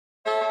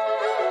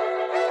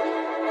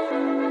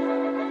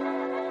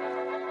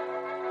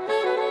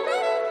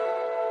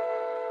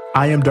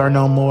I am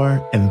Darnell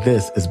Moore, and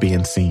this is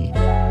Being Seen,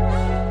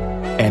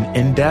 an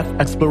in-depth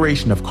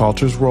exploration of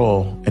culture's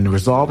role in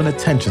resolving the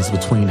tensions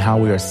between how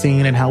we are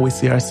seen and how we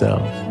see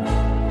ourselves.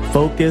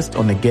 Focused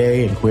on the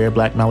gay and queer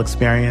Black male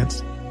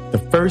experience, the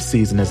first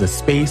season is a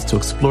space to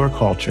explore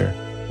culture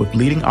with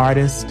leading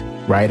artists,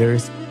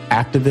 writers,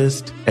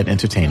 activists, and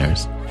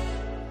entertainers.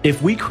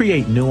 If we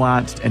create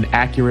nuanced and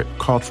accurate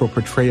cultural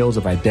portrayals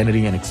of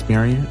identity and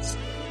experience,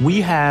 we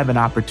have an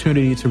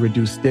opportunity to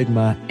reduce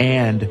stigma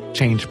and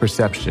change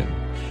perception,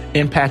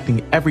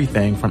 impacting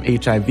everything from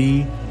HIV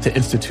to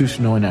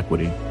institutional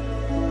inequity.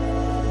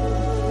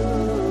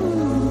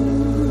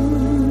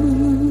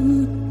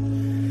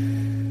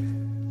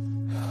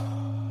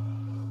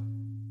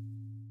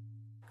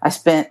 I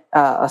spent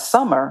a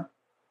summer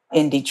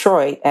in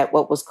Detroit at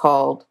what was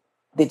called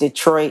the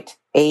Detroit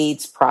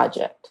AIDS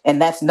Project. And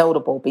that's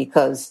notable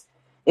because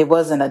it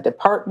wasn't a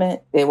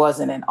department, it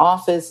wasn't an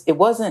office, it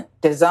wasn't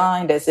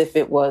designed as if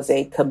it was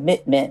a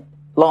commitment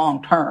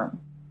long-term.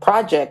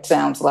 Project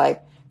sounds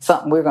like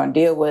something we're going to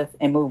deal with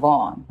and move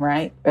on,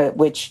 right?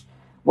 Which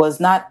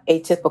was not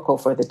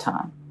atypical for the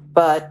time.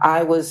 But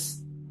I was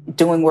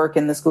doing work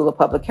in the School of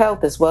Public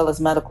Health as well as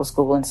medical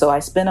school. And so I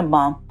spent a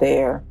month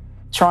there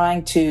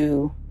trying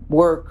to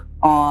work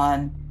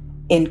on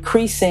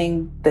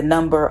increasing the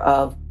number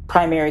of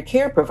primary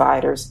care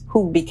providers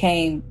who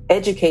became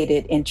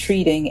educated in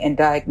treating and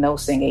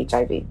diagnosing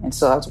HIV. And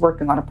so I was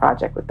working on a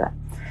project with that.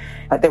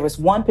 There was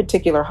one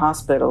particular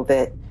hospital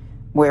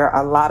where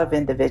a lot of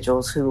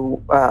individuals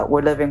who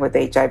were living with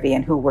HIV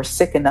and who were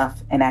sick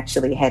enough and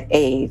actually had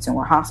AIDS and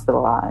were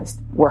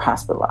hospitalized.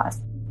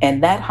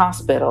 And that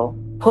hospital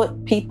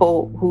put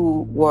people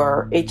who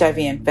were HIV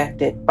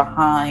infected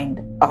behind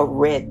a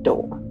red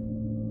door.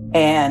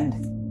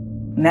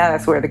 And now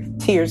that's where the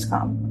tears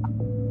come.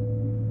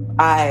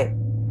 I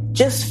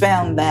just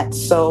found that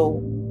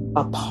so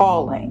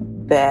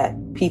appalling that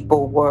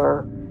people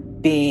were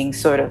being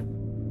sort of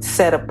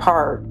set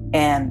apart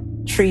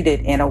and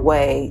treated in a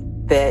way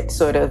that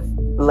sort of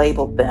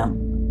labeled them.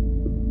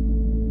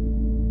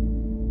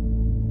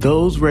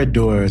 Those red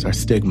doors are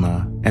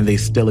stigma, and they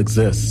still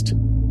exist.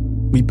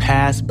 We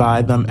pass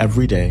by them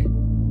every day.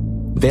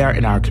 They are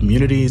in our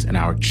communities, in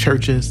our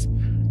churches,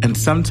 and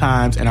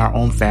sometimes in our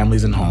own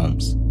families and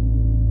homes.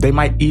 They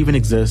might even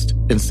exist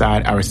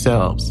inside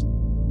ourselves.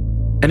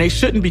 And they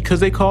shouldn't, because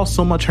they cause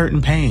so much hurt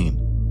and pain.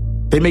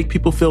 They make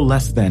people feel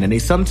less than, and they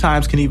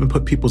sometimes can even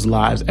put people's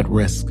lives at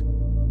risk.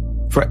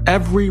 For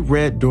every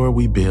red door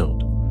we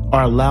build,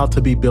 or allowed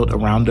to be built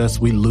around us,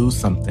 we lose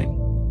something.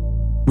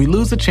 We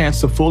lose the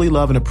chance to fully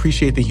love and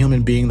appreciate the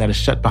human being that is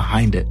shut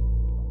behind it.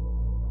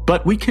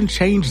 But we can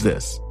change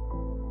this.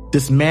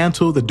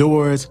 Dismantle the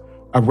doors,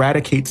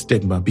 eradicate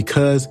stigma,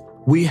 because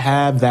we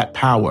have that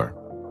power.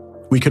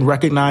 We can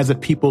recognize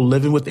that people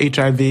living with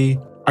HIV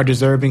are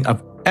deserving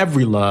of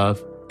every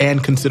love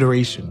and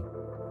consideration.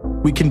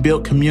 We can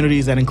build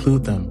communities that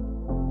include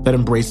them, that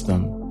embrace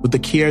them with the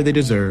care they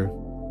deserve,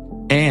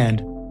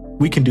 and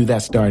we can do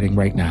that starting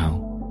right now.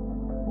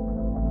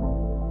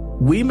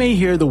 We may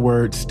hear the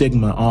word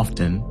stigma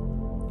often,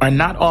 or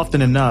not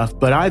often enough,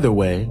 but either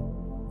way,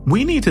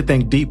 we need to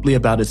think deeply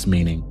about its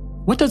meaning.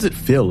 What does it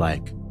feel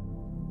like?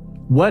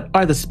 What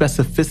are the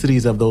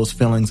specificities of those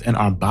feelings in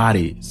our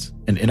bodies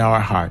and in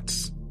our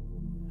hearts?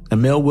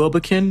 Emil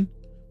Wilbekin,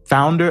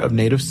 founder of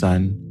Native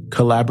Son,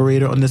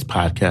 collaborator on this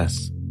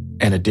podcast,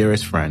 and a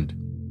dearest friend.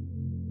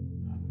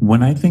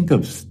 When I think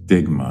of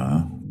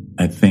stigma,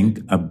 I think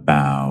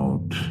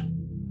about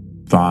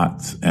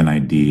thoughts and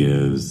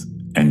ideas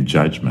and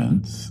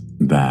judgments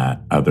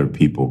that other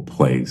people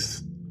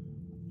place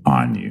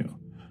on you.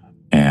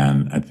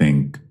 And I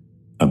think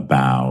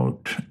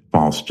about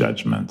false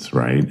judgments,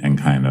 right? And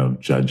kind of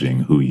judging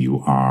who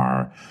you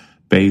are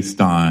based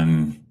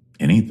on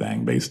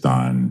anything, based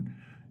on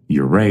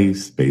your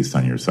race, based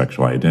on your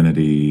sexual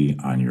identity,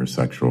 on your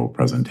sexual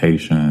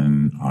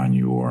presentation, on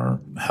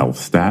your health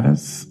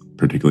status,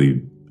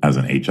 particularly as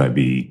an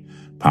HIV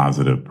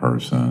positive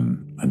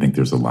person. I think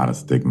there's a lot of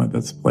stigma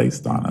that's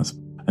placed on us.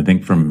 I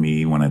think for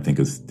me, when I think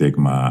of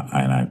stigma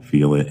and I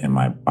feel it in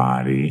my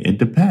body, it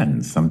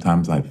depends.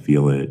 Sometimes I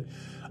feel it.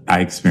 I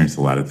experience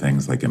a lot of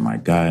things like in my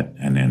gut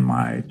and in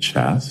my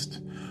chest.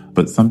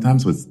 But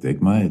sometimes with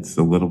stigma, it's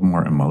a little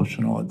more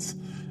emotional. It's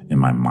in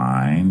my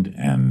mind,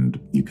 and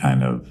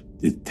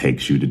it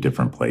takes you to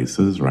different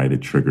places, right?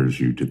 It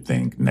triggers you to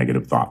think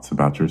negative thoughts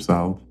about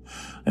yourself.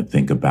 I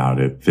think about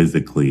it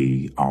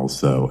physically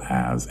also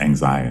as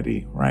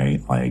anxiety,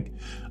 right? Like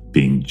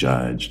being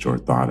judged or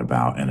thought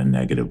about in a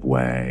negative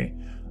way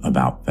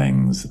about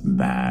things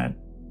that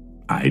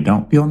I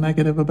don't feel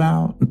negative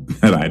about,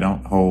 that I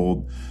don't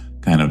hold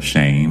kind of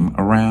shame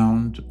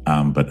around,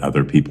 but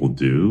other people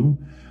do.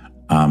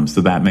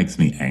 So that makes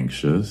me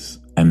anxious.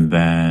 And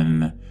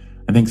then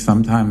I think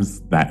sometimes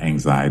that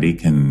anxiety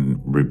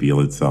can reveal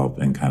itself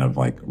in kind of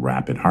like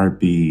rapid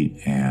heartbeat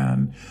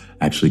and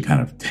actually kind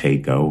of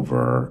take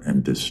over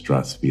and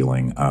distress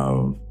feeling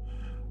of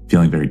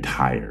feeling very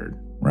tired,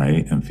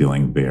 right? And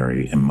feeling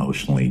very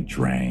emotionally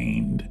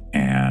drained.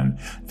 And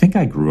I think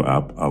I grew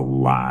up a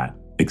lot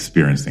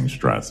experiencing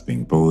stress,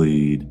 being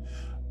bullied,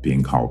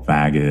 being called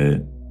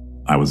faggot.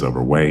 I was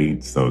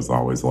overweight, so it was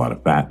always a lot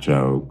of fat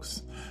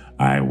jokes.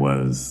 I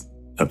was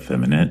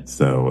effeminate,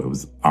 so it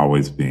was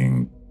always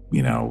being,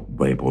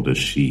 labeled as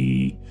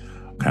she,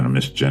 kind of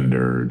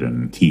misgendered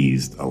and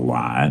teased a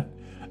lot.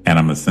 And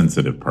I'm a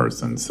sensitive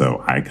person,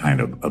 so I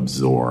kind of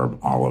absorb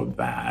all of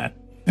that.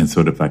 And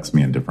so it affects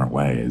me in different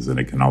ways. And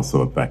it can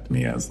also affect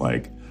me as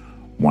like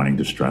wanting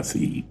to stress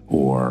eat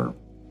or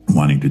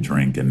wanting to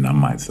drink and numb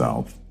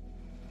myself,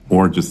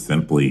 or just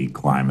simply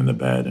climb in the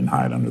bed and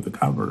hide under the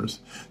covers.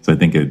 So I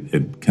think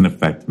it can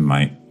affect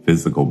my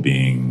physical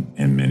being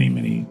in many,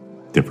 many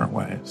different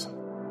ways.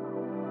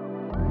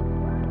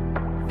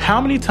 How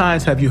many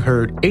times have you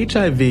heard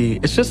HIV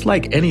is just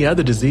like any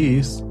other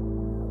disease?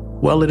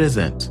 Well, it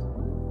isn't,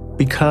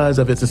 because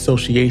of its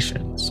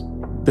associations,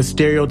 the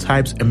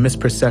stereotypes and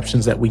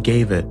misperceptions that we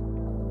gave it,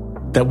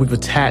 that we've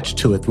attached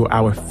to it through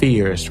our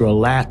fears, through a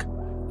lack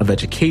of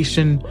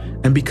education,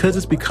 and because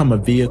it's become a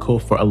vehicle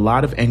for a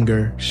lot of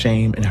anger,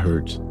 shame, and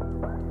hurt.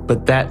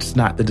 But that's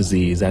not the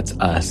disease, that's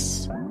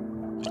us.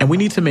 And we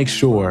need to make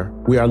sure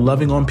we are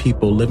loving on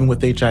people living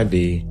with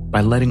HIV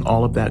by letting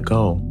all of that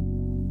go.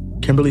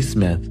 Kimberly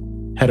Smith,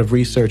 Head of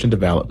Research and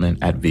Development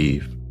at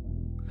ViiV.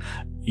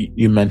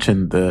 You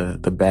mentioned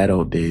the bad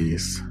old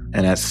days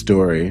and that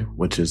story,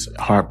 which is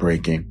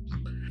heartbreaking.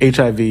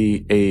 HIV,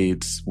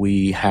 AIDS,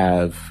 we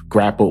have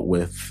grappled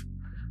with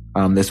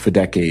this for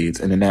decades.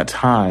 And in that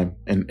time,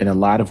 in a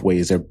lot of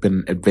ways, there have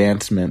been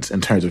advancements in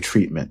terms of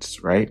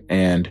treatments, right?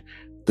 And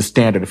the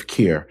standard of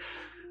care,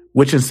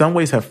 which in some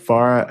ways have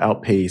far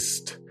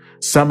outpaced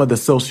some of the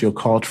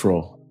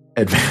sociocultural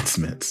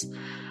advancements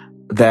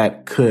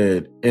that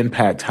could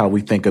impact how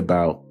we think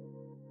about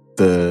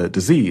the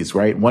disease,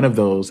 right? One of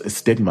those is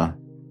stigma.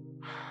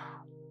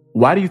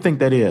 Why do you think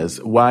that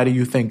is? Why do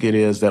you think it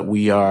is that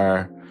we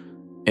are,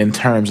 in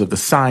terms of the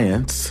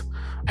science,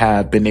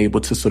 have been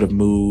able to sort of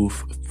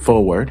move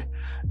forward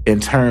in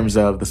terms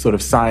of the sort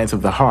of science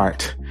of the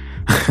heart?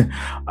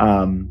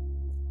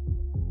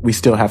 We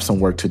still have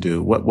some work to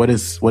do. What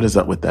is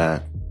up with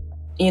that?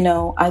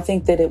 I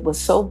think that it was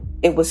so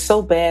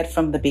bad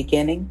from the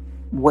beginning,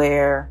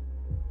 where,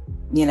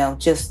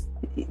 just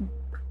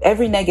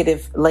every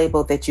negative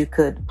label that you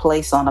could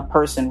place on a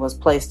person was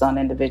placed on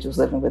individuals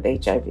living with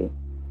HIV.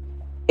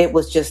 It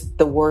was just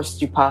the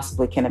worst you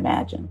possibly can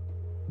imagine.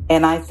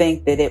 And I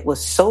think that it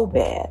was so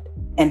bad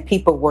and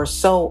people were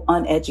so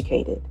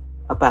uneducated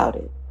about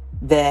it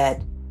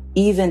that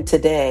even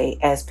today,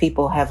 as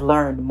people have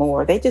learned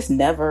more, they just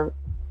never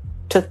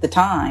took the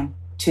time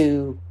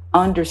to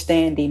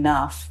understand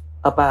enough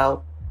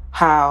about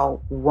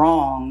how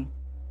wrong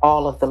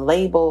all of the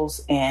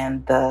labels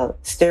and the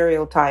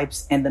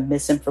stereotypes and the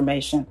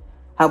misinformation,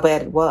 how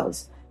bad it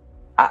was.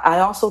 I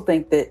also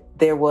think that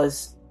there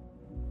was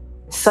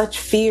such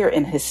fear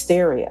and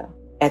hysteria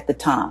at the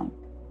time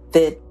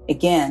that,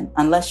 again,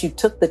 unless you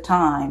took the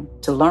time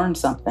to learn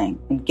something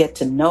and get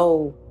to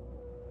know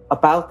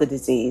about the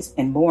disease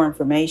and more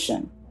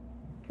information,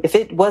 if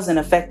it wasn't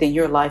affecting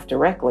your life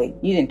directly,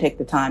 you didn't take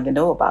the time to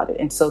know about it.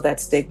 And so that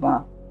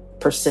stigma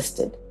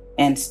persisted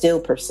and still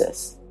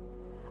persists.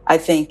 I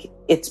think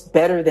it's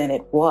better than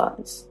it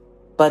was,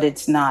 but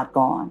it's not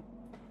gone.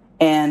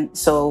 And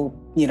so,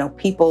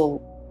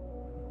 people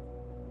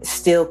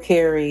still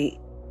carry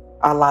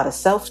a lot of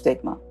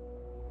self-stigma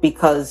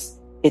because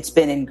it's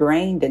been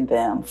ingrained in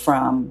them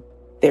from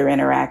their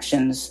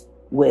interactions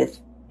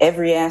with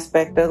every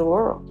aspect of the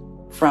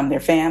world, from their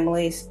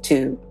families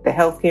to the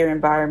healthcare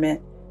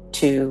environment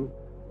to,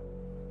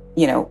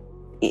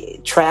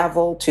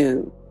 travel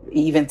to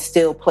even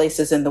still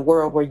places in the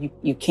world where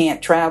you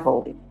can't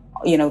travel.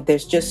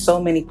 There's just so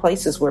many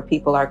places where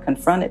people are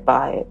confronted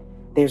by it.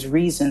 There's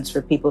reasons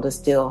for people to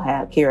still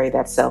carry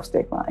that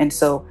self-stigma. And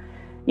so,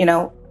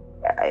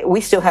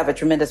 we still have a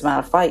tremendous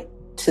amount of fight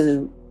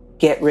to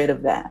get rid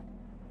of that.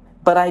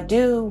 But I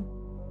do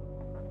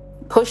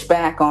push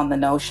back on the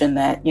notion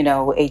that,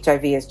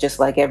 HIV is just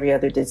like every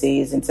other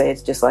disease and say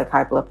it's just like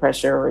high blood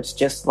pressure or it's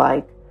just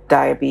like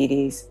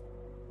diabetes.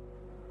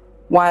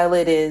 While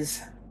it is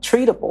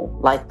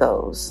treatable like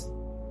those,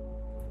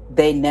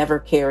 they never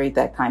carried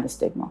that kind of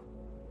stigma.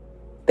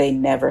 They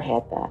never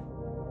had that.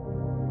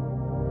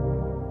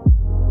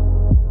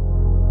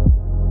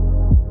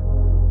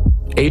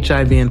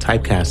 HIV and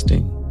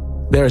typecasting.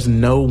 There is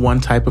no one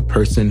type of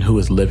person who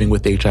is living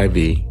with HIV.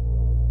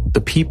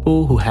 The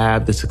people who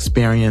have this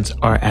experience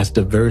are as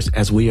diverse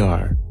as we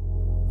are.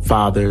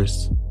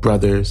 Fathers,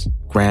 brothers,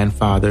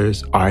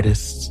 grandfathers,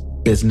 artists,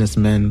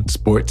 businessmen,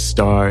 sports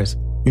stars,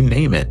 you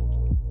name it.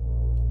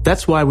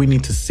 That's why we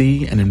need to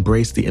see and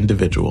embrace the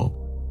individual.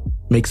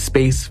 Make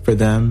space for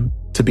them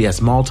to be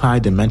as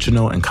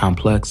multi-dimensional and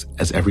complex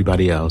as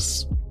everybody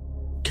else.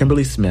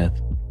 Kimberly Smith,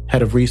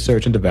 Head of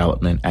Research and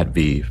Development at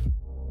ViiV.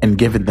 And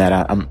given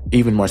that, I'm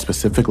even more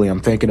specifically,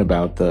 I'm thinking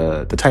about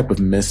the type of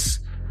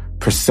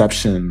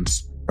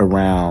misperceptions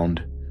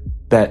around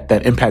that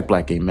impact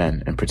Black gay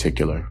men in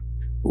particular.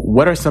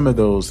 What are some of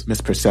those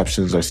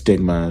misperceptions or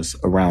stigmas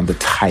around the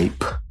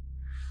type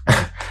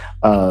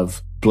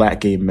of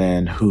Black gay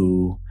men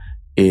who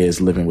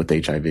is living with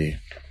HIV?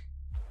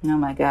 Oh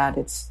my God,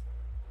 it's,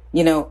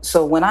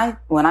 so when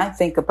I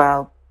think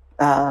about,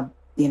 in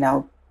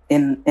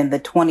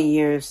the 20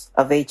 years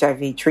of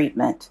HIV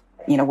treatment,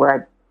 where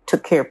I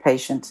took care of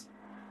patients,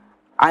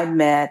 I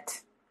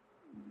met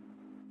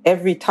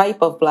every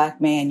type of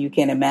Black man you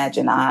can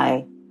imagine.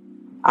 I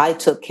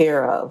took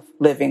care of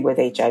living with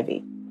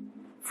HIV,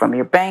 from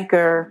your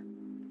banker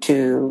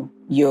to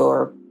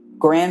your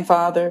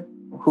grandfather,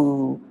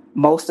 who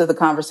most of the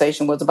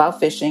conversation was about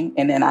fishing,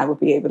 and then I would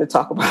be able to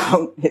talk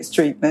about his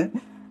treatment,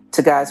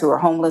 to guys who are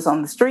homeless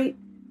on the street,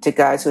 to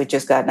guys who had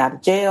just gotten out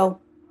of jail,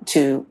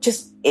 to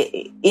just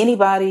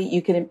anybody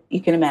you can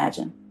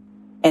imagine.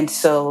 And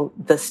so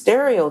the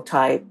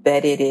stereotype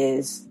that it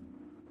is,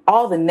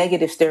 all the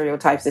negative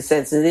stereotypes that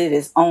says that it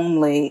is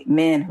only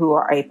men who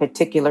are a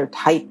particular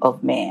type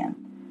of man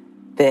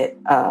that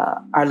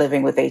are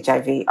living with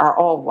HIV are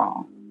all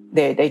wrong.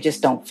 They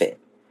just don't fit.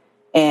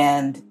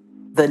 And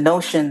the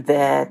notion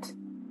that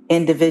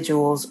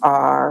individuals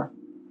are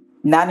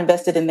not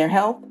invested in their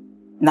health,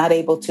 not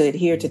able to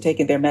adhere to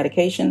taking their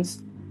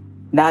medications,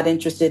 not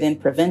interested in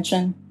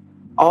prevention,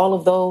 all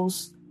of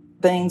those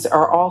things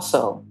are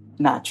also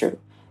not true.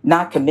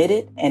 Not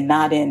committed and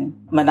not in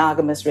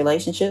monogamous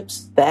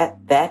relationships.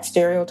 That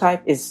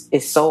stereotype is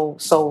so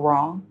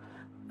wrong.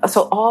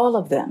 So all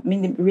of them. I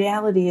mean, the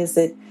reality is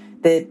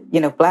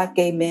that Black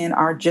gay men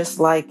are just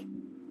like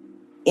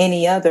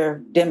any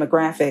other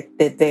demographic,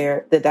 that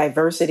the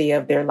diversity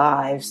of their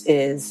lives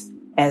is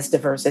as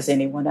diverse as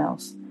anyone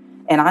else.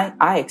 And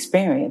I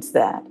experienced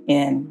that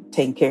in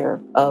taking care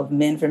of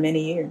men for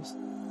many years.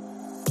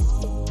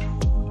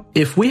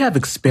 If we have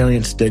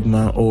experienced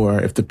stigma,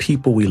 or if the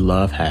people we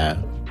love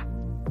have,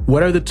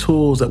 what are the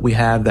tools that we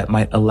have that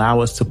might allow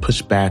us to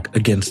push back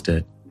against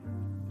it?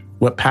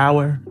 What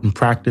power and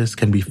practice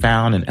can be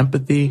found in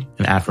empathy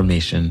and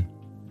affirmation?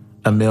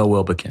 Emil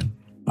Wilbekin.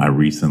 I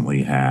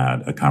recently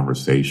had a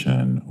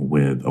conversation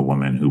with a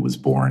woman who was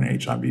born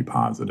HIV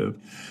positive.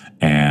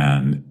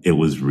 And it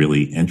was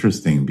really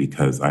interesting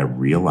because I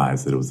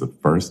realized that it was the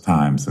first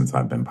time since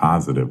I've been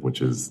positive,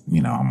 which is,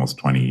 almost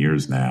 20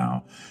 years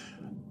now,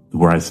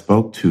 where I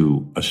spoke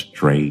to a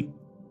straight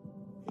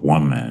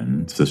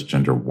woman,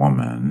 cisgender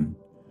woman,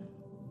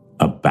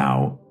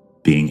 about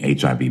being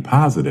HIV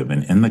positive.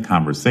 And in the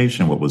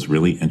conversation, what was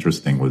really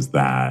interesting was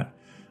that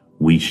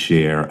we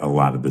share a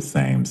lot of the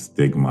same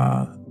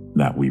stigma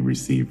that we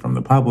receive from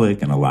the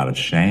public, and a lot of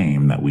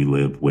shame that we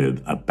live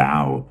with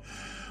about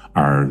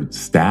our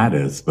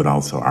status, but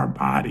also our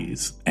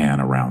bodies and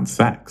around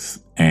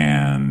sex.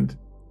 And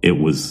it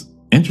was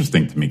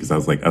interesting to me because I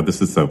was like, oh,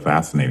 this is so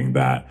fascinating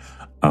that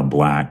a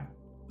Black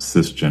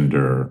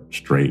cisgender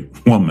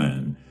straight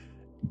woman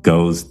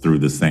goes through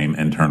the same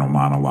internal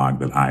monologue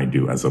that I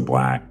do as a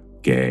Black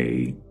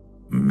gay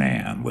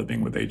man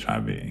living with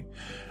HIV.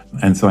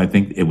 And so I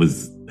think it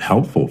was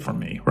helpful for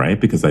me, right?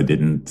 Because I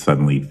didn't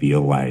suddenly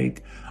feel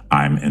like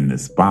I'm in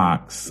this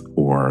box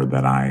or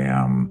that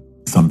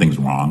something's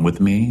wrong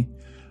with me,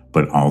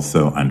 but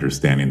also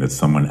understanding that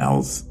someone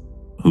else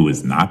who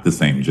is not the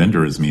same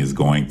gender as me is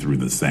going through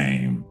the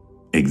same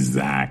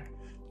exact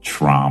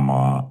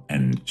trauma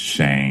and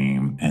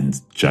shame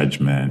and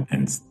judgment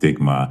and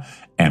stigma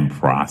and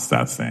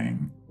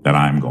processing that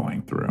I'm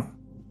going through.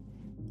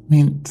 I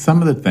mean,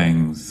 some of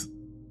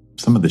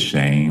the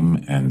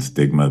shame and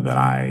stigma that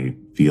I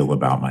feel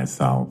about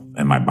myself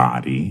and my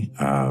body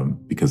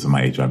because of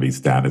my HIV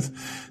status,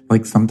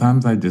 like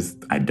sometimes I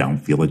don't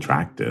feel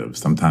attractive.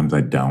 Sometimes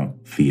I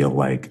don't feel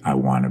like I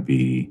want to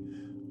be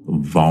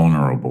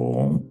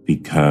vulnerable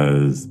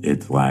because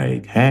it's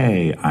like,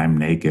 hey, I'm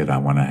naked. I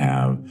want to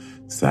have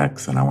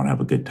sex and I want to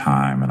have a good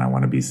time and I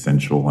want to be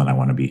sensual and I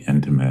want to be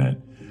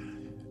intimate.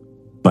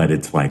 But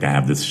it's like I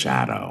have this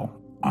shadow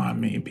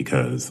on me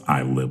because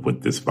I live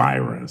with this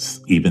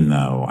virus. Even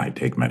though I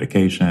take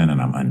medication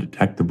and I'm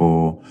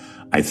undetectable,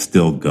 I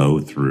still go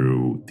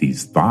through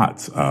these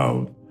thoughts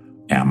of,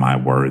 am I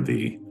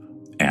worthy?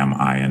 Am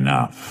I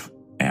enough?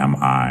 Am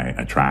I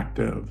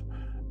attractive?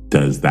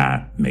 Does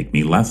that make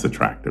me less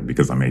attractive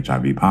because I'm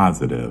HIV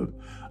positive?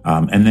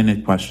 And then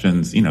it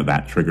questions,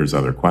 that triggers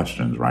other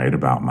questions, right?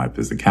 About my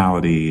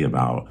physicality,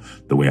 about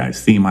the way I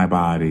see my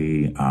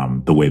body,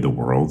 the way the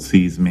world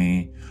sees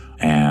me.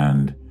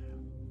 And,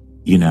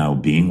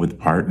 being with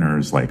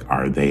partners, like,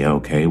 are they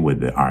okay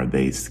with it? Are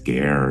they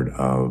scared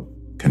of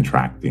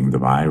contracting the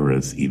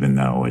virus, even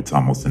though it's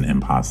almost an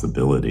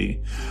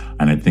impossibility?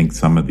 And I think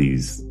some of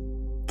these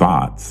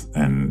thoughts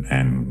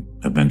and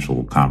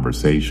eventual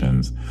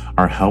conversations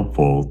are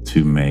helpful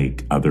to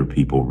make other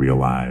people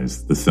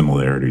realize the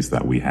similarities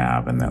that we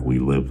have and that we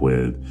live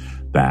with,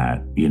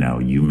 that,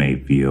 you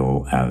may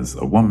feel as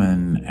a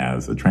woman,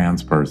 as a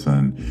trans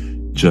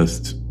person,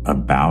 just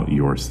about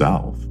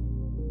yourself.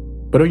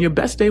 But on your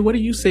best day, what do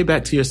you say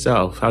back to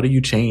yourself? How do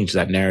you change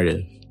that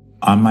narrative?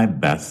 On my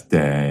best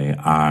day,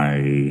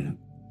 I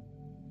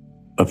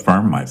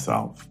affirm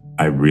myself.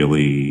 I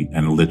really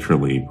and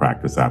literally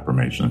practice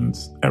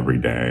affirmations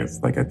every day. It's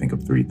like I think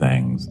of 3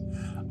 things.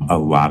 A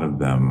lot of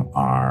them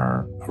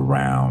are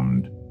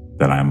around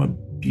that I'm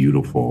a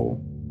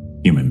beautiful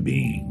human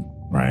being,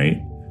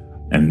 right?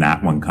 And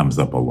that one comes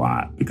up a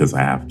lot because I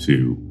have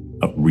to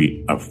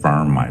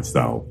reaffirm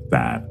myself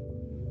that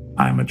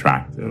I'm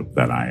attractive,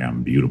 that I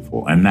am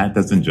beautiful. And that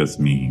doesn't just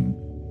mean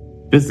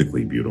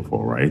physically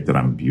beautiful, right? That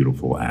I'm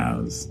beautiful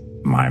as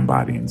mind,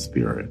 body, and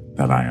spirit,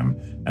 that I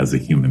am as a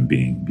human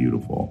being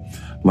beautiful.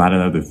 A lot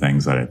of other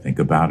things that I think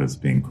about is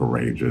being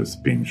courageous,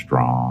 being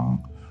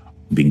strong,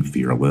 being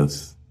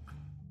fearless.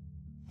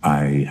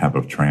 I have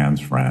a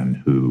trans friend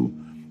who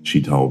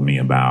she told me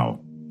about,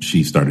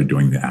 she started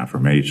doing the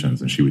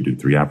affirmations, and she would do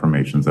 3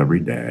 affirmations every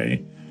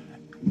day,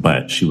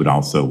 but she would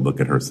also look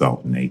at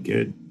herself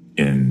naked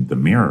in the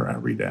mirror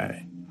every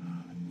day.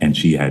 And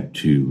she had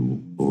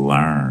to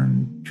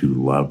learn to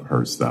love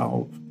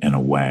herself in a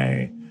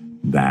way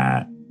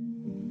that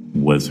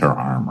was her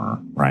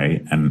armor,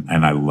 right? And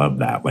I love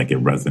that. Like,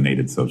 it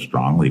resonated so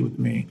strongly with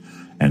me.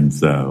 And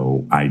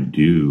so I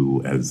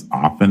do, as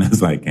often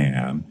as I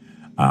can,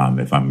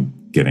 if I'm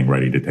getting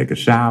ready to take a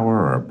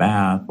shower or a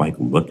bath, like,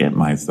 look at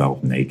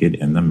myself naked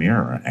in the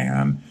mirror.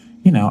 And,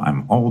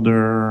 I'm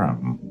older,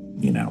 I'm,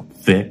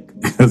 thick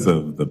because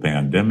of the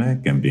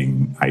pandemic and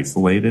being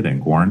isolated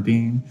and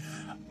quarantined,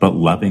 but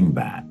loving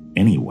that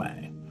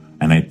anyway.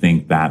 And I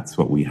think that's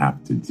what we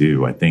have to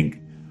do. I think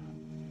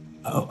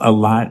a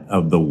lot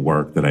of the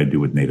work that I do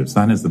with Native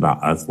Son is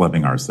about us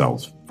loving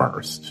ourselves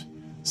first.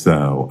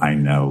 So I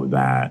know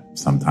that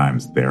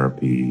sometimes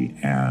therapy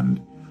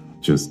and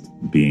just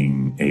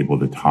being able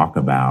to talk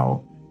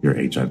about your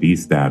HIV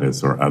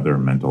status or other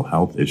mental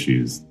health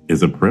issues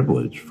is a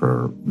privilege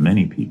for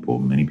many people.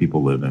 Many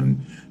people live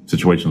in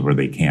situations where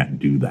they can't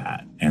do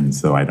that. And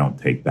so I don't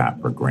take that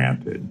for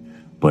granted.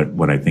 But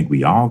what I think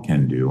we all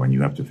can do, and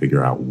you have to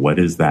figure out what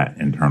is that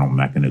internal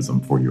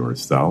mechanism for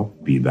yourself,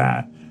 be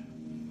that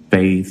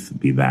faith,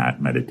 be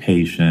that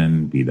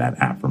meditation, be that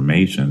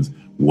affirmations,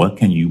 what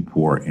can you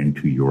pour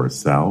into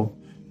yourself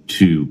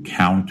to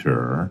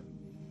counter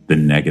the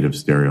negative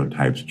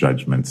stereotypes,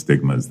 judgments,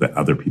 stigmas that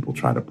other people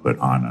try to put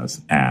on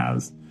us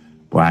as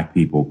Black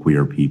people,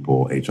 queer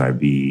people,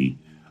 HIV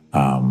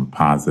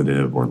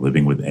positive, or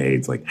living with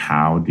AIDS? Like,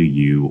 how do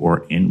you,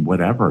 or in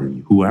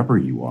whoever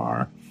you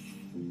are,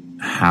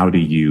 how do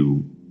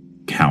you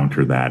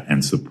counter that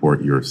and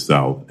support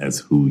yourself as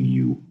who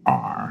you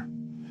are?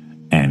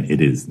 And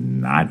it is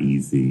not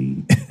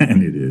easy,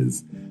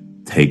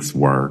 and takes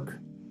work.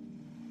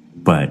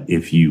 But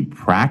if you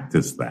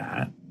practice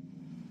that,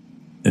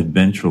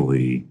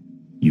 eventually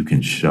you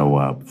can show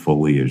up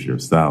fully as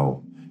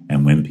yourself.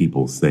 And when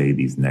people say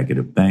these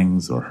negative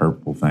things or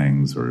hurtful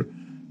things or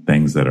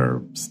things that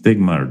are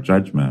stigma or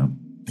judgment,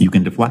 you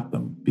can deflect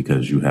them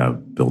because you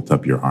have built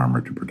up your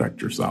armor to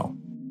protect yourself.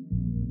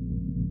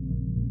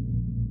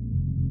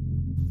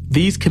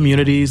 These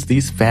communities,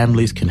 these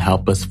families can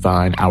help us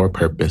find our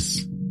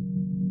purpose.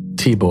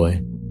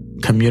 T-Boy,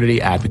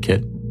 community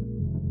advocate.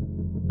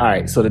 All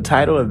right, so the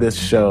title of this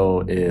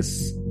show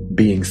is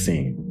Being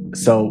Seen.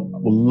 So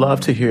we'd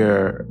love to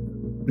hear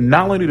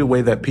not only the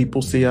way that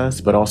people see us,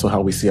 but also how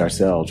we see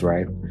ourselves,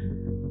 right?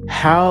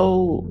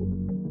 How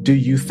do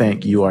you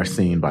think you are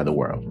seen by the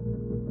world?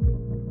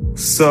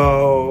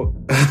 So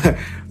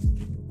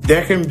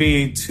there can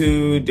be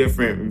 2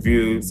 different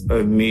views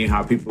of me,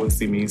 how people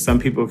see me. Some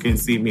people can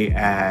see me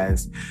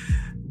as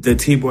the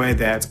T-Boy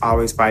that's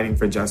always fighting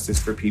for justice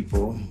for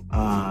people,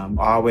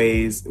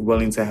 always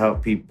willing to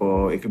help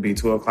people. It could be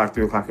 2 o'clock,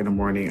 3 o'clock in the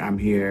morning, I'm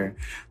here.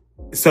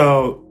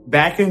 So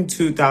back in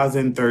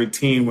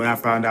 2013, when I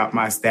found out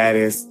my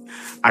status,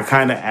 I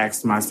kind of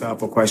asked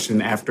myself a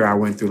question after I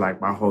went through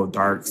like my whole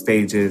dark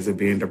stages of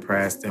being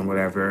depressed and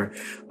whatever.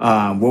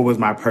 What was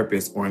my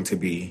purpose going to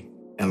be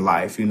in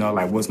life?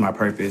 What's my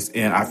purpose?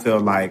 And I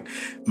feel like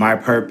my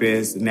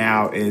purpose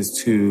now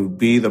is to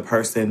be the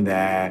person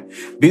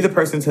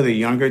to the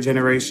younger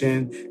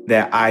generation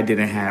that I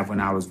didn't have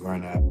when I was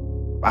growing up.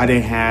 I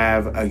didn't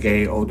have a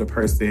gay older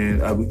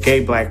person, a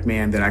gay Black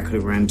man that I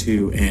could run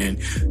to and,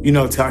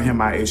 tell him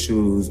my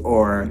issues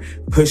or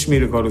push me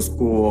to go to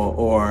school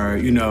or,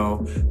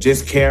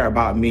 just care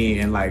about me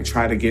and like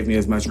try to give me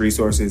as much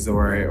resources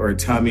or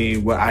tell me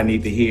what I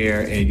need to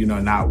hear and,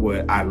 not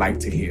what I like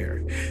to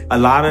hear. A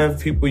lot of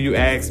people you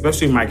ask,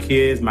 especially my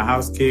kids, my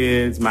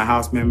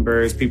house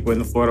members, people in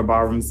the Florida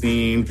ballroom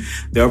scene,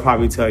 they'll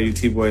probably tell you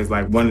T-Boy is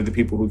like one of the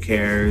people who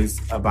cares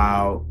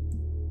about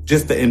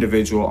just the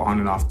individual on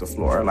and off the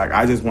floor. Like,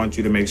 I just want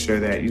you to make sure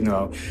that,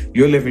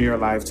 you're living your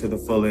life to the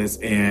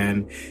fullest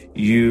and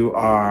you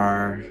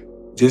are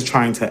just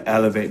trying to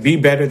elevate, be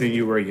better than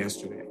you were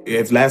yesterday.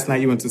 If last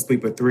night you went to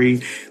sleep at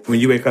 3, when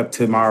you wake up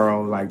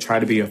tomorrow, like try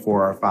to be a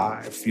 4 or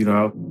 5,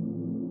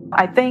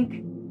 I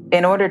think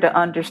in order to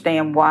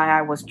understand why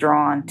I was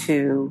drawn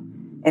to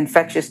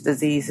infectious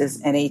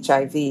diseases and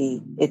HIV,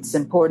 it's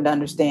important to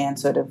understand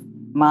sort of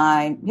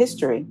my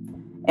history.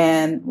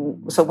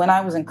 And so when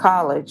I was in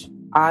college,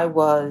 I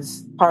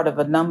was part of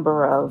a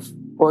number of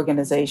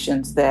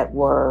organizations that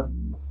were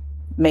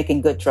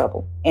making good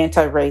trouble.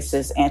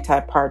 Anti-racist,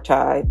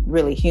 anti-apartheid,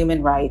 really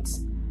human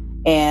rights.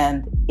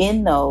 And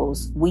in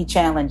those, we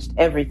challenged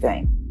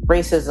everything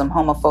racism,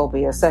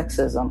 homophobia,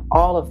 sexism,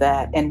 all of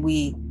that. And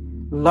we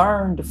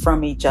learned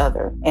from each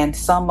other. And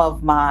some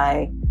of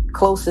my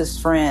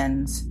closest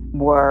friends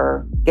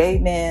were gay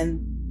men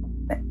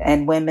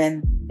and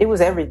women. It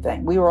was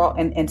everything. We were all,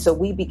 and so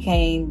we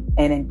became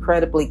an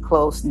incredibly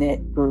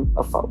close-knit group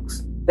of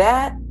folks.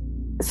 That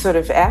sort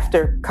of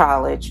after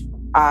college,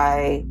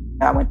 I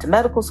went to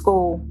medical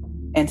school.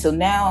 And so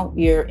now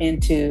you're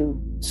into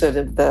sort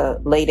of the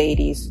late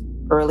 80s,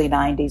 early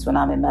 90s when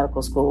I'm in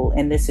medical school.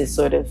 And this is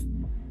sort of,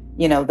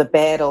 the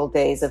bad old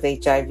days of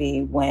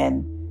HIV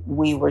when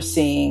we were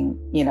seeing,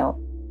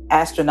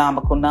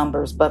 astronomical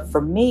numbers. But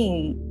for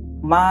me,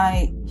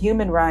 my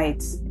human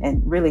rights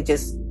and really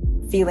just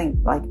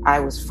feeling like I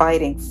was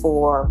fighting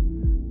for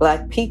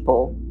Black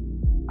people,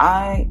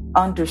 I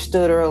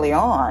understood early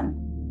on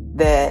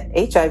that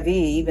HIV,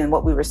 even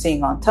what we were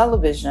seeing on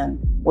television,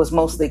 was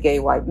mostly gay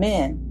white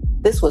men.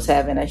 This was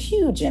having a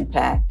huge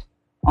impact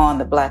on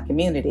the Black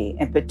community,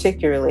 and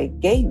particularly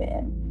gay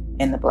men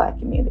in the Black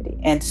community.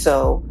 And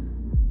so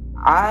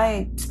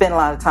I spent a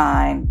lot of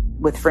time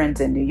with friends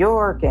in New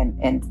York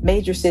and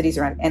major cities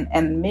around,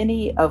 and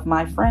many of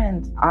my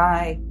friends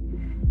I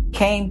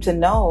came to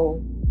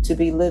know to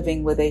be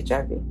living with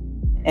HIV.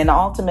 And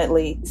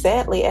ultimately,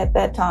 sadly, at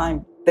that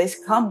time, they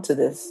succumbed to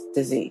this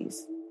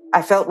disease.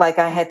 I felt like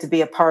I had to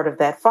be a part of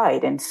that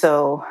fight. And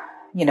so,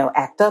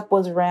 ACT UP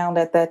was around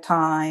at that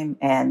time.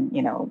 And,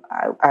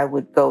 I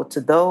would go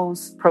to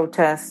those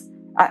protests.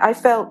 I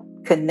felt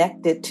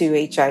connected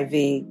to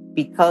HIV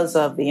because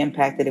of the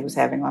impact that it was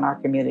having on our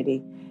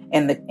community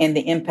and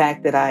the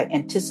impact that I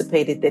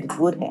anticipated that it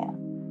would have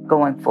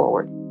going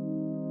forward.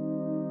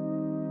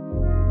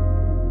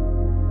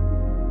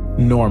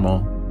 Normal.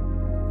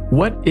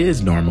 What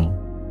is normal?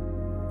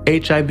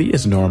 HIV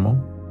is normal.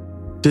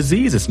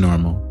 Disease is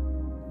normal.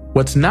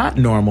 What's not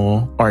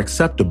normal or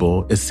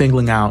acceptable is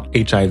singling out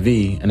HIV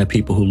and the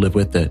people who live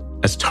with it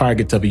as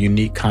targets of a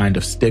unique kind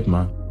of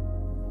stigma.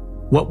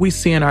 What we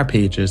see in our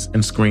pages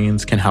and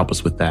screens can help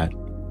us with that.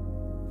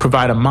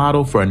 Provide a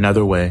model for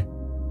another way.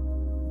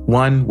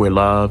 One where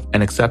love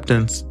and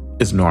acceptance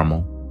is normal.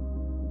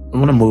 I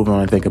want to move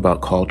on and think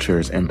about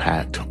culture's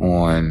impact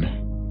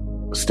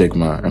on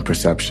stigma and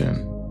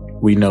perception.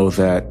 We know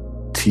that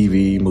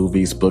TV,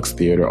 movies, books,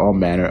 theater, all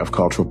manner of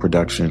cultural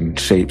production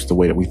shapes the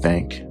way that we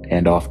think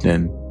and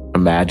often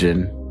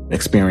imagine,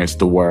 experience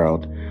the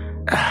world.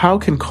 How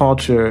can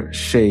culture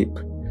shape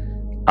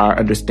our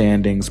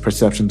understandings,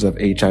 perceptions of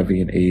HIV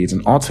and AIDS,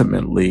 and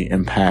ultimately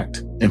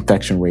impact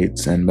infection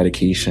rates and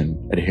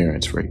medication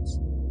adherence rates?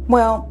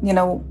 Well,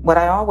 what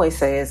I always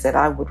say is that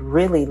I would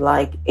really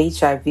like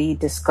HIV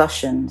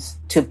discussions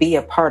to be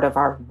a part of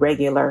our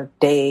regular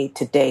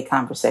day-to-day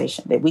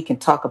conversation, that we can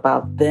talk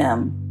about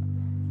them.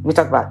 We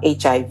talk about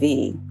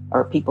HIV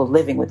or people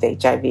living with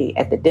HIV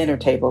at the dinner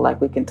table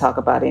like we can talk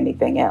about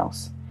anything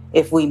else,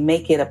 if we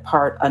make it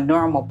a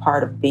normal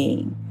part of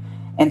being.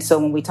 And so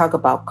when we talk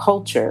about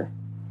culture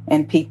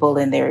and people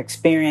and their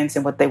experience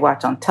and what they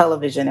watch on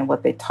television and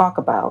what they talk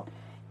about,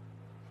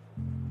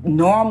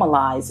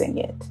 normalizing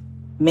it,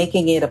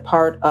 making it a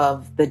part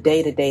of the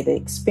day-to-day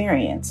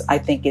experience, I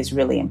think is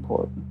really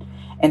important.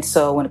 And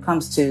so when it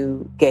comes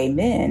to gay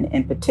men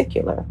in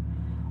particular,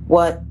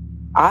 what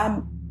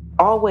I'm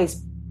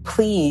always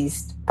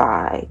pleased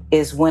by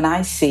is when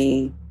I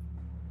see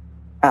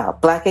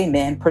Black gay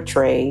men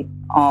portrayed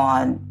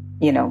on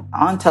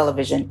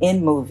television,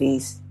 in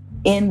movies,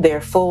 in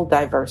their full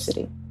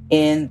diversity,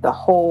 in the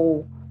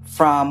whole,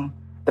 from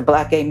the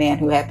Black gay man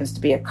who happens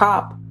to be a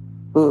cop,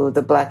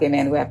 the Black gay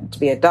man who happens to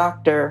be a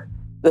doctor,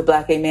 the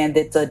Black gay man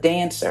that's a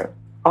dancer,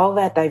 all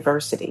that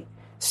diversity,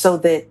 so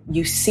that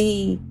you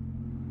see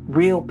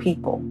real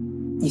people.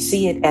 You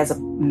see it as a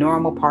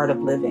normal part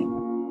of living.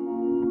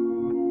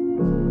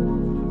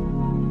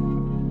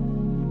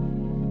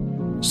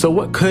 So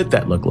what could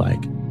that look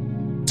like?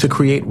 To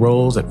create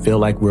roles that feel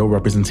like real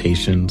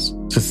representations,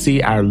 to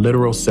see our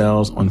literal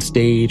selves on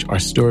stage, our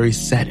stories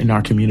set in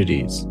our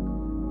communities.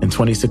 In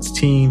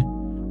 2016,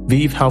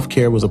 ViiV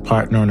Healthcare was a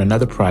partner on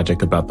another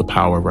project about the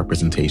power of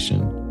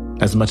representation,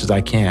 As Much As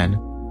I Can,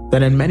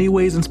 that in many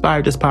ways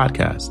inspired this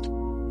podcast.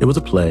 It was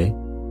a play,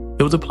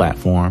 it was a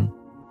platform,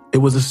 it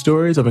was the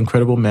stories of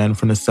incredible men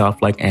from the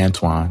South like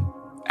Antoine,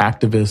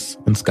 activist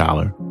and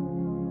scholar.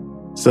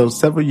 So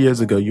several years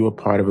ago, you were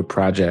part of a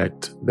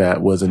project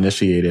that was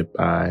initiated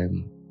by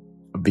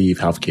ViiV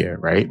Healthcare,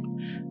 right?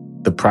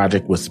 The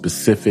project was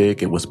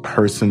specific, it was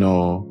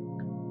personal,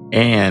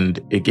 and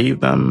it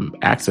gave them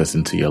access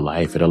into your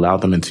life. It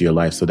allowed them into your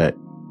life so that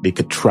they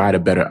could try to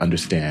better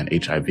understand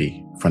HIV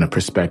from the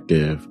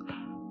perspective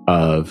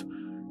of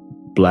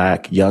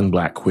young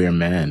Black queer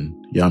men,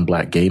 young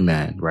Black gay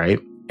men, right?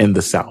 In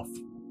the South.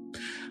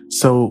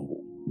 So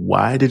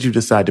why did you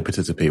decide to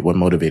participate? What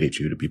motivated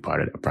you to be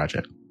part of that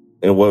project?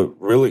 And what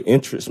really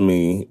interests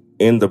me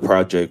in the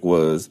project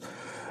was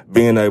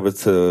being able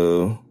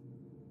to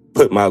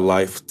put my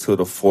life to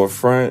the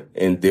forefront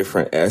in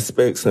different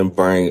aspects and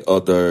bring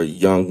other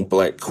young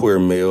Black queer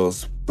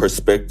males'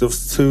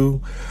 perspectives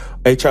to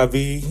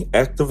HIV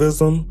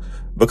activism.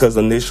 Because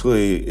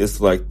initially it's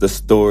like the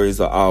stories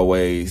are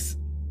always,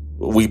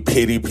 we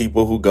pity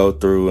people who go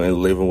through and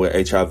living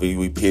with HIV.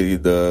 We pity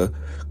the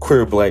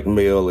queer Black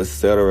male,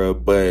 etc.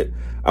 But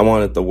I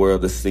wanted the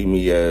world to see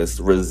me as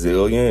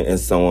resilient and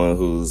someone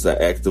who's an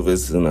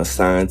activist and a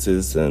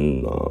scientist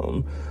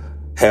and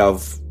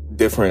have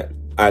different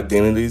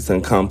identities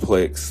and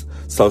complex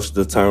social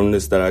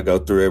determinants that I go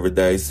through every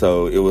day.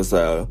 So it was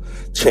a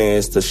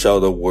chance to show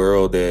the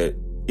world that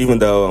even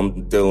though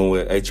I'm dealing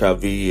with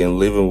HIV and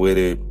living with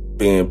it,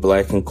 being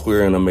Black and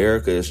queer in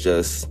America is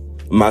just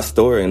my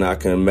story, and I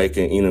can make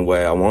it any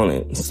way I want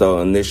it. So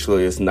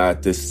initially, it's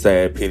not this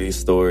sad pity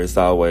story. It's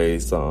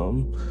always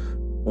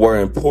were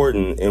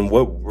important. And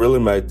what really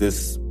made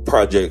this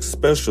project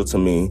special to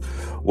me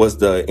was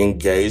the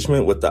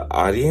engagement with the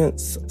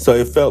audience. So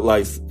it felt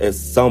like at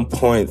some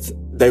points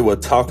they were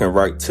talking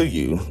right to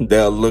you.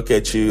 They'll look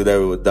at you.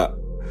 The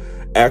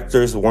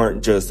actors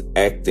weren't just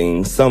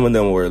acting. Some of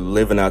them were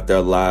living out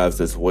their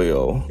lives as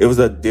well. It was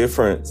a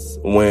difference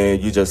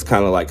when you just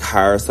kind of like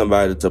hire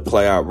somebody to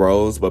play out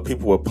roles, but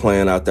people were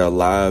playing out their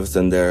lives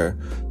and their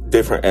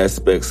different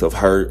aspects of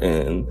hurt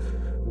and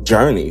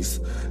journeys.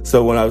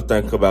 So when I was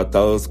thinking about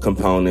those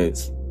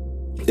components,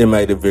 it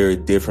made it very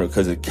different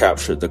because it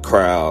captured the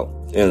crowd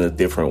in a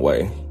different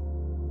way.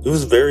 It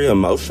was very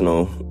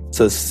emotional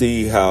to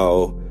see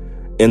how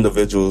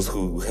individuals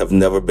who have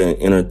never been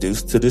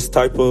introduced to this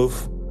type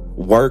of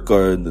work,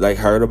 or they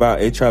heard about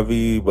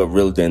HIV but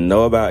really didn't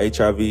know about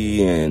HIV,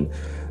 and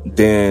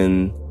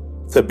then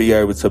to be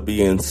able to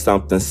be in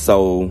something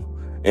so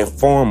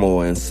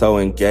informal and so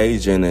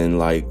engaging, and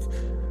like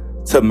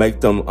to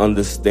make them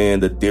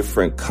understand the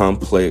different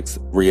complex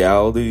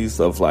realities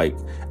of like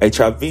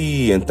HIV,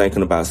 and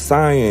thinking about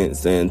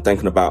science and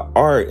thinking about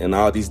art and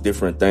all these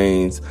different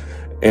things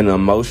and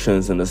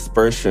emotions and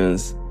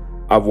expressions.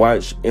 I've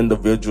watched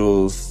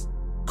individuals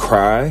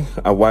cry.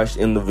 I watched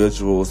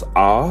individuals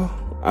awe.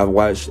 I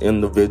watched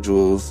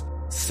individuals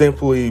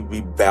simply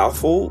be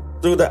baffled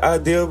through the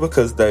idea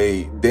because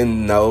they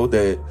didn't know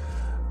that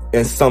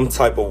in some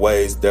type of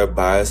ways their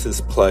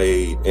biases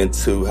play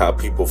into how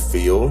people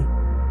feel.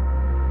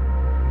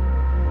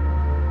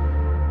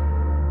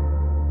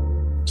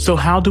 So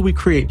how do we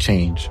create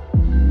change?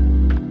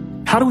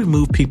 How do we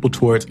move people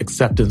towards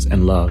acceptance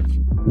and love?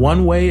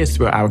 One way is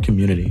through our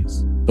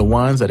communities, the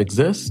ones that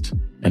exist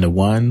and the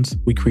ones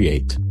we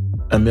create.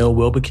 Emil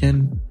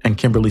Wilbekin and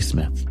Kimberly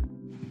Smith.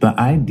 The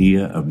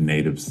idea of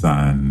Native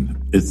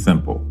Son is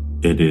simple.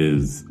 It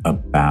is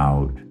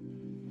about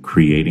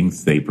creating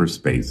safer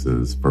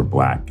spaces for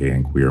Black, gay,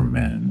 and queer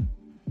men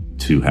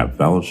to have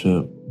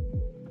fellowship,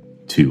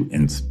 to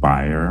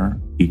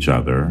inspire each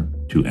other,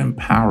 to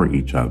empower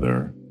each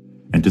other,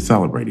 and to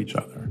celebrate each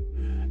other.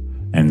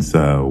 And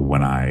so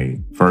when I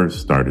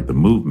first started the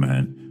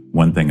movement,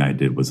 one thing I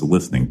did was a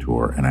listening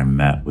tour, and I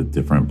met with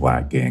different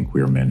Black, gay, and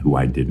queer men who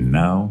I didn't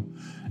know.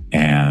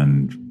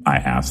 And I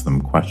asked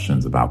them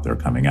questions about their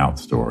coming out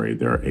story,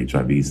 their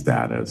HIV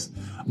status,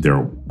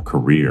 their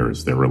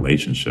careers, their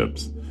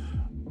relationships.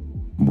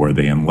 Were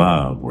they in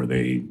love? Were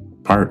they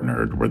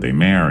partnered? Were they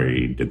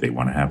married? Did they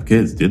want to have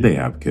kids? Did they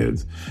have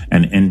kids?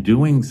 And in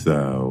doing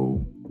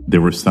so,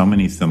 there were so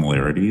many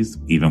similarities,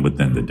 even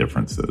within the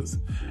differences.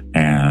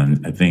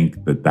 And I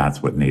think that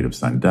that's what Native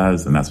Son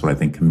does. And that's what I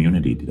think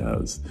community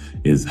does,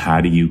 is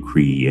how do you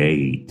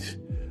create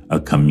a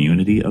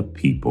community of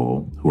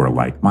people who are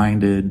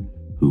like-minded,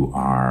 who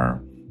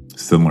are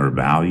similar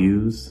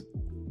values,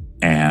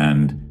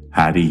 and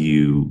how do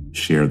you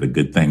share the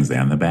good things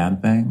and the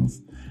bad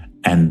things?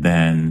 And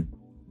then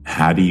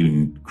how do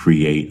you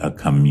create a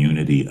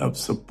community of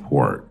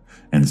support?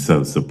 And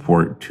so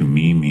support to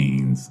me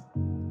means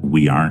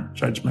we aren't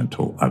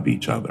judgmental of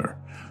each other.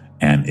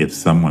 And if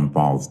someone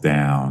falls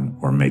down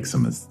or makes a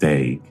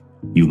mistake,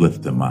 you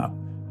lift them up,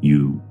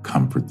 you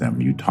comfort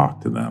them, you talk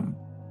to them.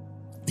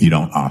 You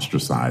don't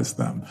ostracize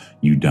them.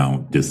 You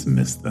don't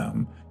dismiss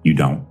them. You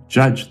don't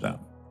judge them.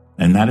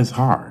 And that is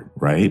hard,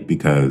 right?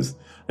 Because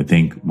I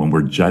think when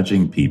we're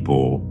judging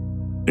people,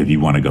 if you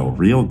want to go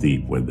real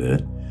deep with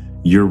it,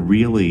 you're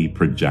really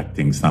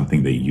projecting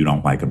something that you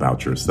don't like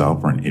about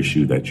yourself, or an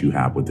issue that you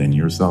have within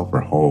yourself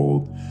or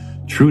hold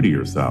true to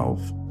yourself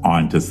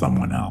onto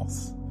someone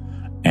else.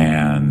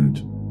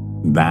 And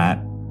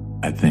that,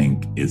 I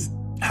think, is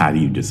how do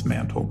you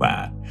dismantle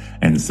that?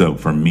 And so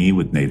for me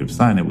with Native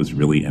Son, it was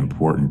really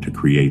important to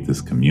create this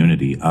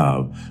community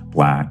of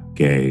Black,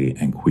 gay,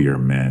 and queer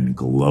men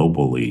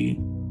globally.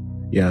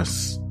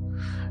 Yes.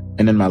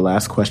 And then my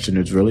last question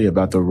is really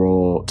about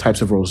the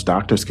types of roles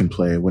doctors can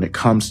play when it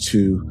comes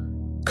to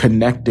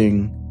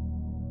connecting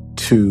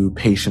to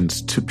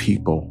patients, to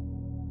people,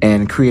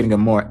 and creating a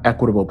more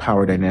equitable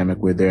power dynamic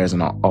where there's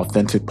an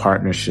authentic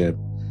partnership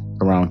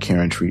around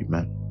care and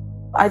treatment.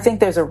 I think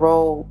there's a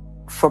role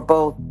for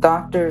both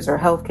doctors or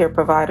healthcare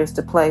providers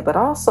to play, but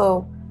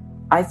also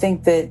I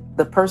think that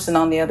the person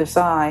on the other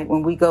side,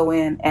 when we go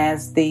in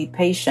as the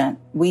patient,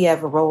 we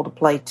have a role to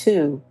play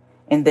too,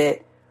 in that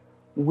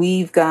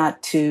we've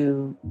got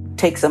to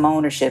take some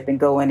ownership and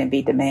go in and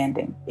be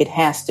demanding. It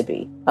has to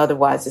be.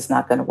 Otherwise, it's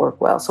not going to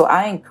work well. So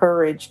I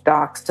encourage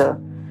docs to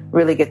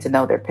really get to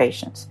know their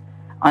patients.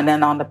 And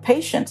then on the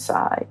patient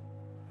side,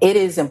 it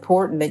is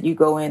important that you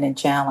go in and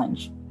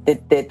challenge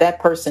that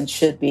person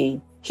should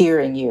be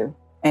hearing you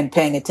and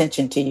paying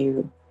attention to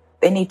you.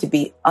 They need to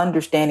be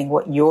understanding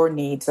what your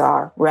needs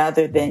are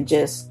rather than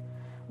just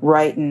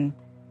writing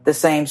the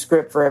same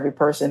script for every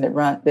person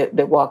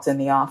that walks in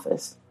the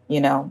office. You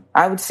know,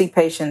 I would see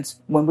patients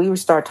when we would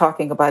start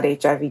talking about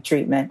HIV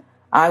treatment,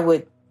 I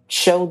would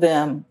show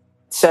them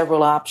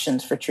several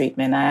options for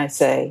treatment. And I'd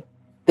say,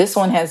 this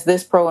one has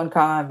this pro and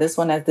con, this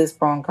one has this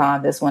pro and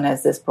con, this one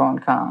has this pro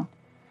and con.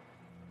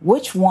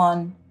 Which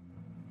one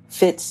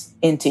fits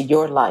into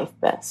your life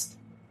best?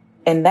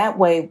 And that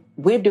way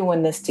we're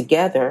doing this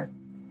together,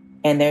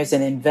 and there's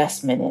an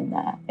investment in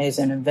that. There's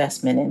an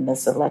investment in the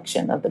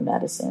selection of the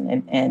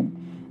medicine, and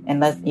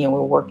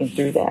we're working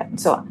through that. And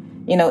so,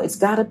 it's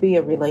got to be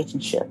a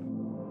relationship.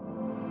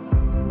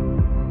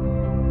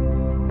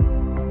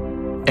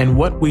 And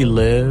what we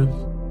live,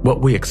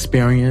 what we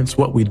experience,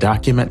 what we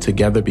document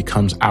together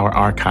becomes our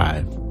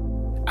archive,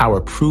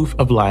 our proof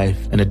of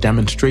life, and a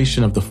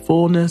demonstration of the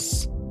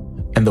fullness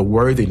and the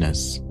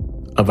worthiness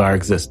of our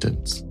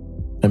existence.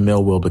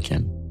 Emil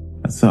Wilbekin.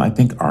 So I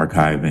think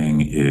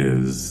archiving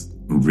is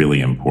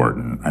really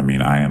important. I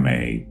mean, I am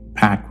a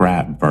pack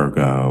rat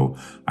Virgo.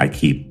 I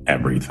keep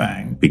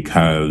everything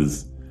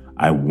because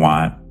I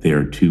want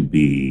there to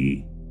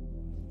be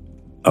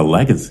a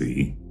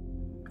legacy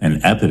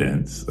and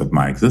evidence of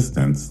my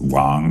existence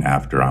long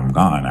after I'm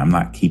gone. I'm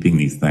not keeping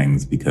these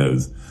things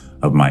because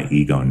of my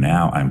ego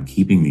now. I'm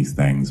keeping these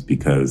things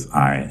because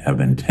I have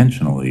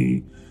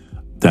intentionally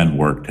done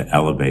work to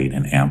elevate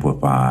and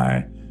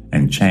amplify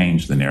and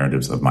change the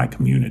narratives of my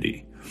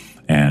community.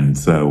 And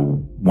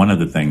so one of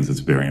the things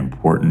that's very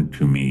important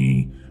to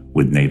me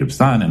with Native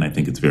Son, and I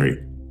think it's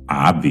very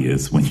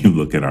obvious when you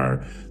look at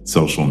our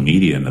social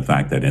media and the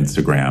fact that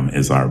Instagram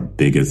is our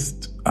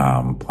biggest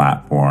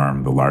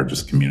platform, the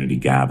largest community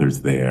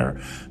gathers there,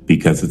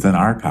 because it's an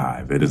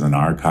archive. It is an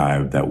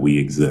archive that we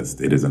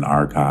exist. It is an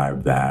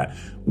archive that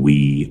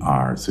we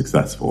are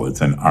successful.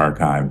 It's an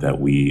archive that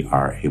we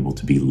are able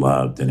to be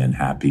loved and in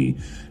happy,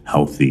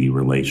 healthy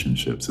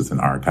relationships. It's an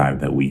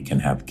archive that we can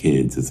have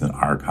kids. It's an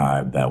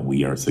archive that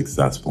we are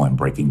successful in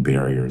breaking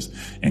barriers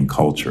in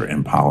culture,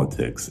 in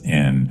politics,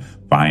 in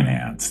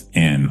finance,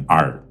 in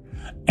art.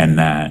 And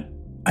that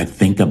I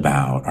think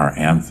about our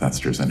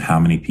ancestors and how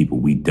many people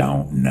we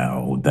don't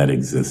know that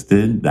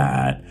existed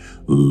that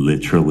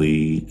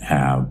literally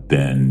have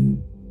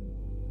been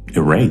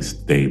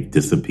erased. They've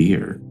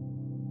disappeared.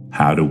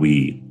 How do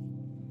we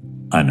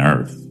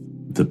unearth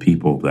the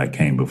people that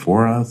came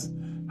before us?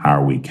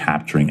 How are we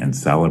capturing and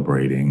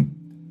celebrating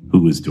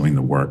who is doing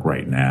the work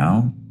right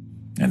now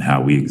and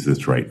how we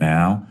exist right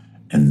now?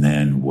 And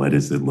then what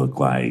does it look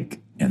like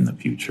in the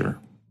future?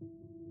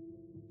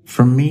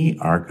 For me,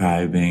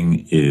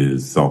 archiving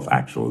is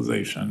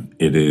self-actualization.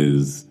 It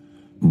is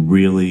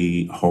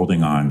really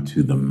holding on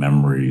to the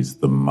memories,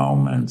 the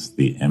moments,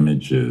 the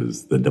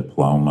images, the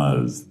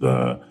diplomas,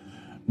 the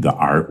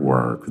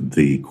artwork,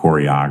 the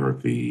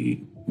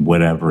choreography,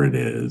 whatever it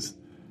is,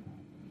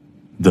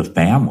 the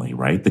family,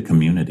 right? The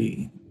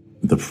community,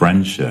 the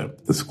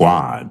friendship, the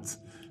squads,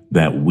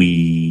 that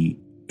we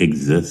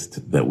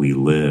exist, that we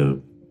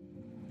live,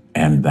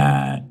 and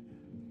that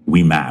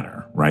we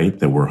matter, right?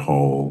 That we're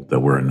whole, that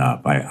we're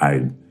enough.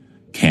 I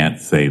can't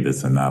say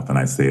this enough, and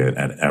I say it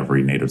at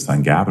every Native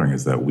Son gathering,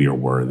 is that we are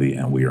worthy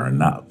and we are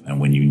enough. And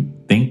when you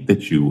think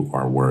that you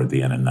are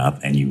worthy and enough,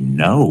 and you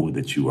know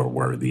that you are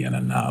worthy and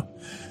enough,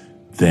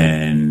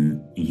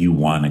 then you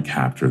want to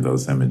capture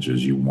those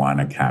images. You want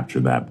to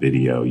capture that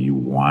video. You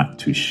want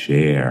to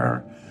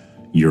share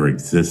your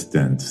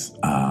existence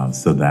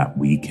so that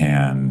we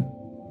can,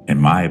 in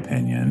my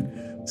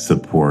opinion,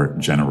 support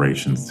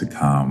generations to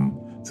come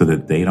so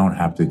that they don't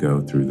have to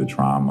go through the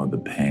trauma, the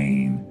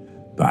pain,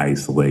 the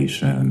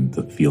isolation,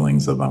 the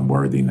feelings of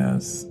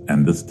unworthiness,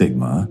 and the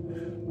stigma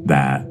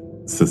that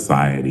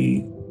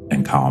society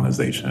and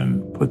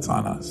colonization puts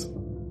on us.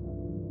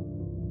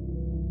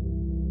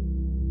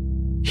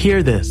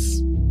 Hear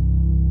this.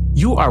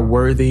 You are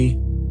worthy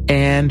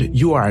and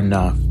you are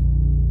enough.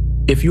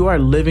 If you are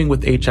living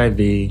with HIV,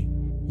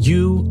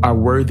 you are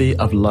worthy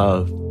of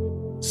love,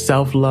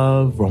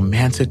 self-love,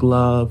 romantic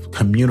love,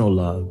 communal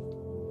love.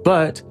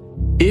 But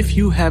if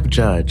you have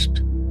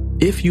judged,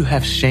 if you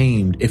have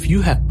shamed, if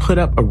you have put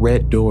up a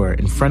red door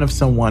in front of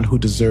someone who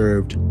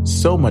deserved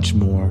so much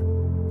more,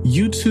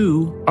 you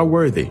too are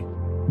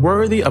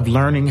worthy of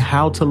learning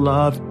how to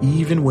love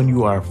even when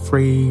you are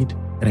afraid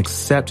and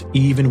accept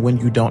even when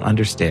you don't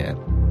understand.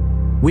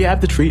 We have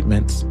the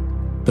treatments,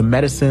 the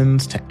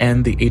medicines to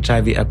end the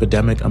HIV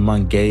epidemic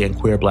among gay and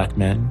queer Black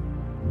men.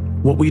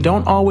 What we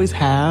don't always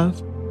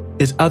have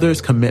is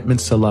others'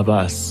 commitments to love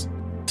us,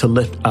 to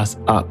lift us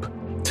up,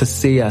 to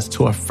see us,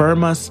 to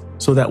affirm us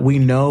so that we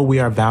know we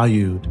are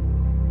valued,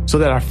 so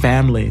that our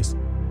families,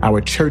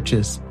 our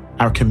churches,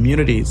 our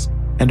communities,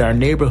 and our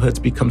neighborhoods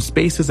become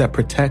spaces that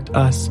protect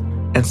us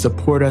and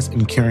support us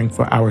in caring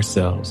for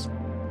ourselves.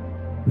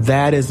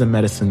 That is a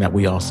medicine that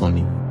we also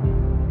need.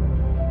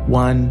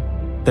 One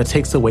that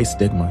takes away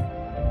stigma.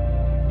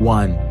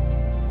 One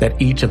that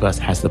each of us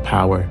has the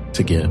power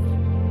to give.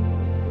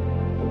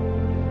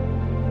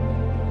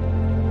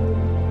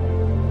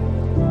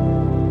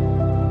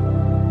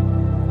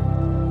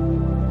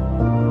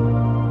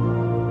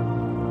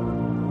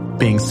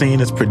 Being Seen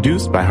is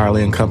produced by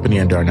Harley & Company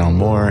and Darnell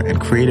Moore and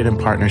created in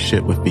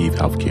partnership with Vive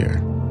Healthcare.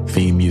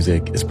 Theme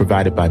music is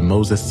provided by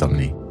Moses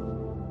Sumney.